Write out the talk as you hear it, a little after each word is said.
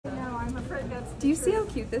Do you see how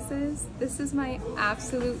cute this is? This is my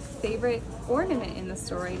absolute favorite ornament in the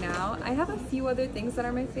store right now. I have a few other things that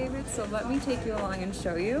are my favorites, so let me take you along and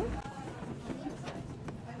show you.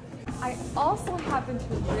 I also happen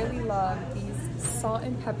to really love these salt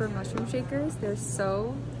and pepper mushroom shakers. They're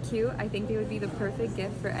so cute. I think they would be the perfect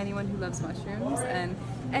gift for anyone who loves mushrooms and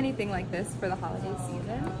anything like this for the holiday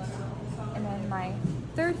season. And then my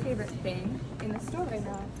third favorite thing in the store right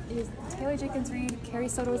now is Taylor Jenkins Reid Carrie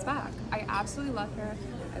Soto's back. I absolutely love her.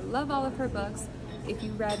 I love all of her books. If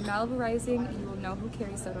you read Malibu Rising, you will know who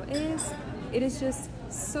Carrie Soto is. It is just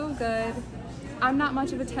so good. I'm not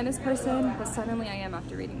much of a tennis person, but suddenly I am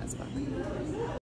after reading this book.